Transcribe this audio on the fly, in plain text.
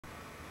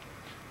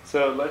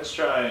So let's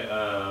try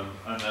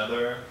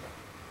another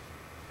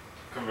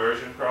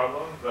conversion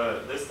problem,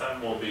 but this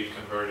time we'll be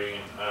converting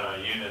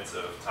units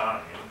of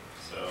time.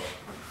 So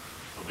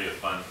it'll be a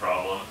fun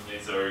problem.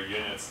 These are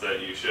units that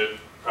you should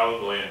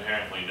probably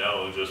inherently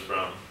know just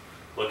from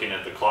looking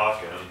at the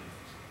clock and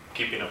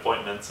keeping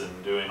appointments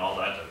and doing all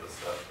that type of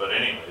stuff. But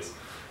anyways,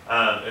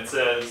 it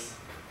says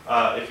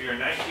if you're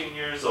 19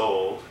 years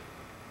old,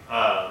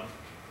 how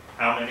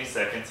many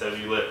seconds have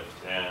you lived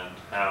and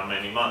how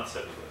many months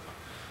have you lived?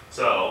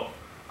 So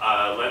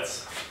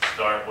let's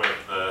start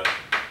with the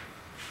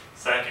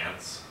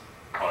seconds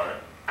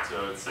part.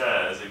 So it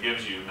says it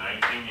gives you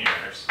 19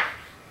 years.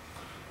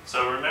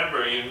 So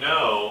remember, you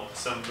know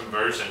some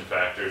conversion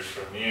factors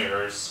from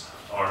years,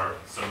 or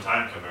some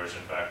time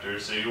conversion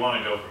factors. So you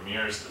want to go from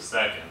years to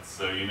seconds.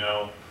 So you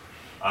know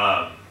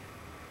that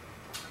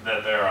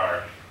there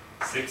are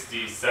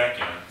 60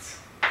 seconds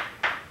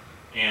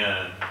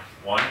in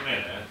 1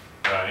 minute,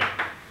 right?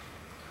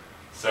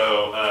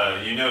 So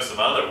you know some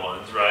other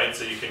ones, right?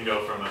 So you can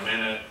go from a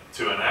minute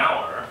to an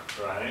hour,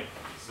 right?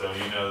 So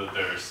you know that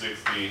there are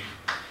 60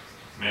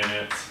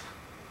 minutes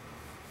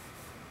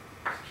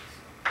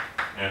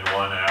in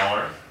 1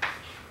 hour.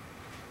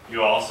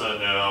 You also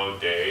know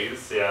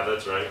days. Yeah,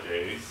 that's right,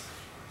 days.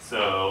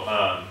 So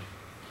how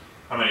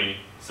many?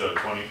 So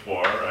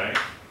 24, right?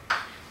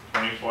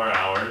 24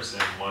 hours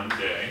in 1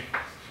 day.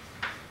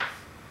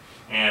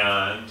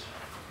 And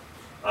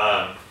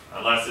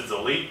unless it's a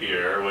leap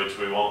year, which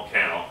we won't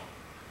count,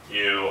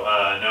 you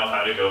know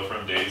how to go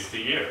from days to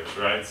years,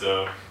 right?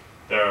 So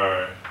there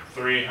are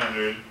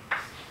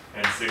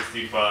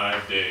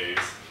 365 days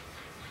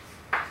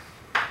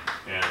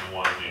in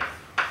 1 year.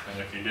 And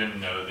if you didn't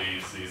know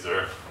these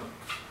are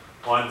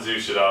ones you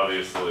should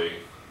obviously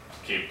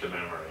keep to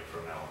memory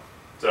from now on.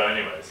 So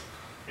anyways,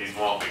 these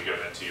won't be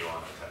given to you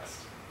on the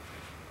test.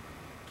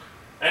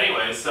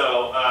 Anyway,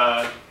 so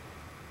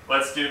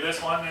let's do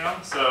this one now.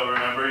 So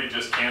remember, you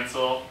just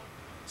cancel.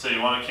 So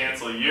you want to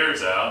cancel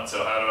years out.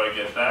 So how do I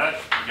get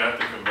that? You got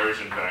the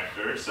conversion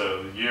factor.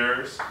 So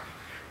years,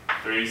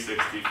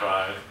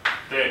 365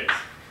 days.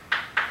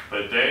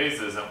 But days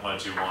isn't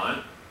what you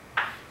want.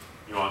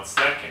 You want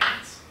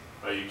seconds.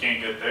 But you can't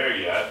get there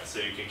yet. So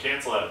you can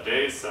cancel out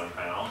days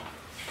somehow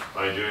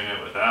by doing it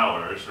with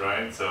hours,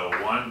 right? So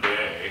 1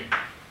 day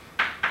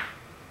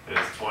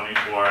is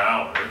 24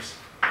 hours.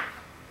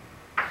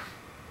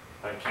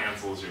 That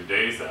cancels your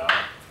days out,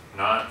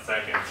 not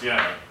seconds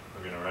yet.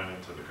 We're going to run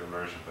into the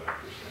conversion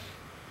factors here.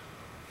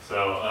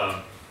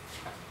 So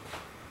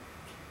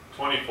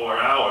 24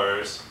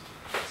 hours,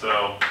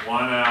 so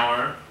 1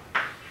 hour,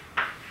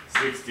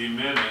 60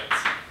 minutes,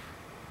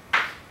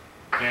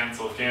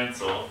 cancel,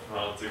 cancel.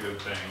 Well, it's a good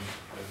thing.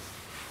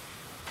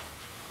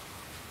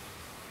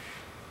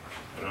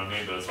 We don't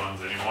need those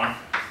ones anymore.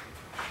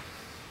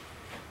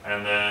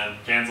 And then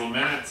cancel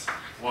minutes,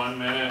 1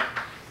 minute,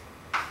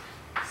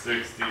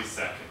 60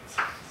 seconds.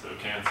 So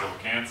cancel,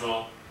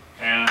 cancel,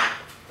 and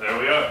there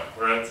we are.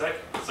 We're at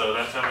seconds. So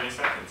that's how many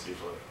seconds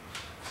you've lived.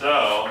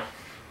 So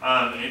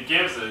it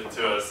gives it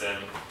to us in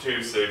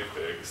 2 sig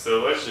figs. So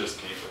let's just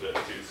keep it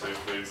at 2 sig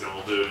figs, and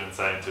we'll do it in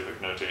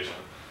scientific notation.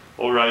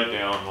 We'll write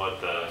down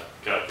what the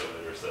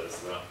calculator says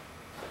though.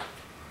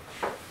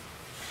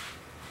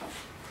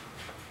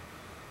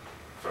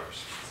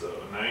 First,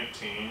 so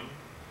 19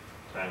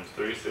 times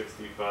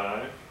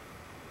 365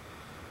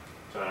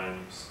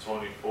 times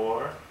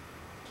 24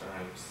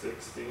 times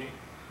 60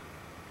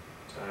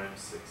 times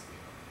 60.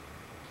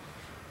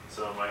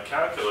 So my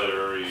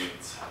calculator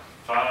reads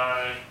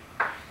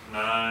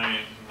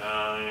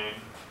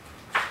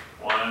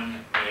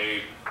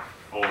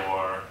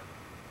 599,184,000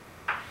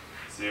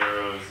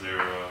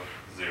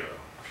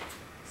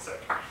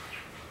 seconds.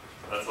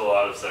 That's a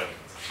lot of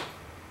seconds.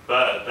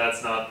 But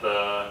that's not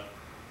the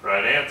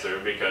right answer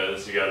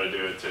because you got to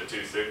do it to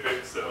 2 sig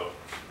figs. So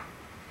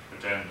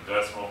pretend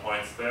decimal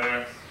points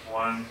there.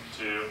 1,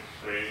 2,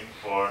 3,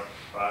 4,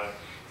 5,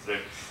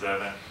 6,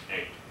 7,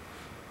 8.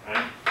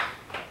 Right?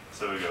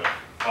 So we go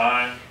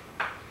 5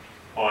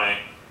 point,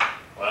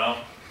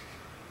 well,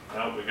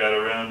 no, we got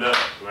to round up,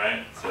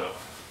 right? So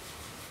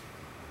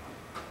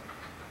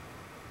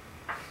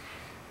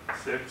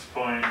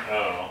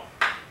 6.0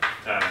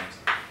 times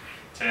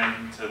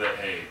 10 to the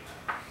 8th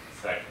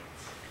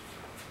seconds.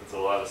 That's a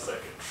lot of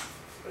seconds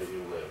that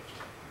you lived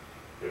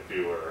if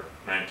you were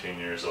 19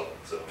 years old.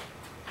 So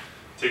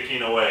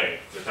ticking away,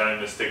 the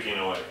time is ticking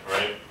away,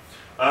 right?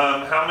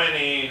 How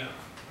many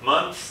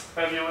months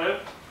have you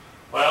lived?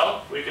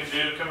 Well, we can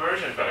do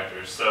conversion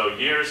factors. So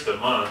years to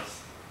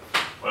months,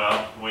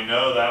 well, we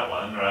know that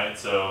one, right?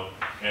 So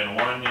in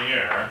 1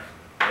 year,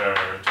 there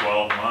are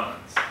 12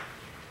 months.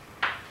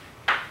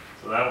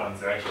 So that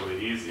one's actually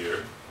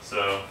easier.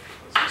 So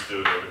let's just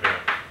do it over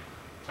here.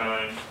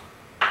 Time,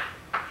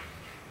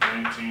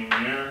 19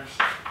 years,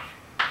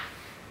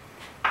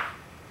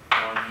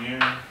 1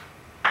 year,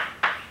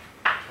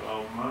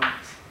 12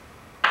 months,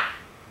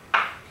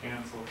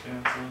 cancel,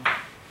 cancel,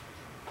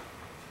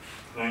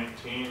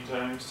 19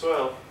 times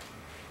 12,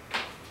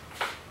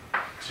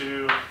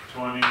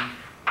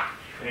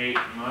 228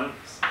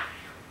 months,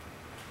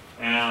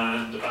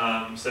 And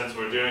since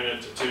we're doing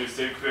it to 2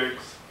 sig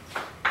figs,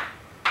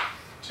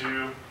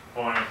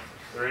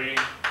 2.3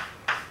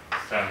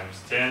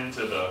 times 10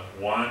 to the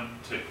 1,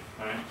 2,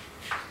 right?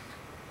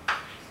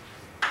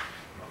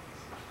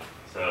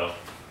 So,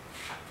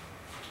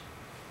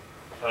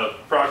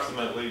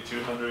 approximately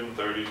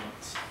 230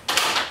 months.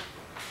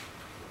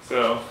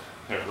 So,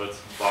 here,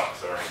 let's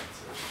box our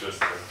answers just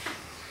to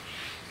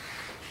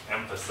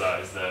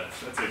emphasize that.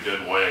 That's a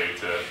good way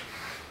to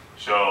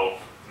show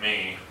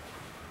me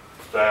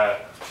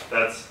that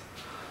that's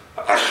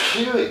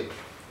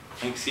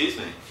Excuse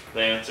me.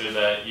 the answer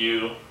that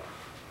you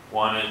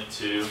wanted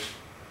to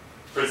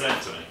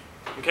present to me.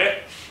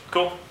 Okay,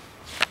 cool.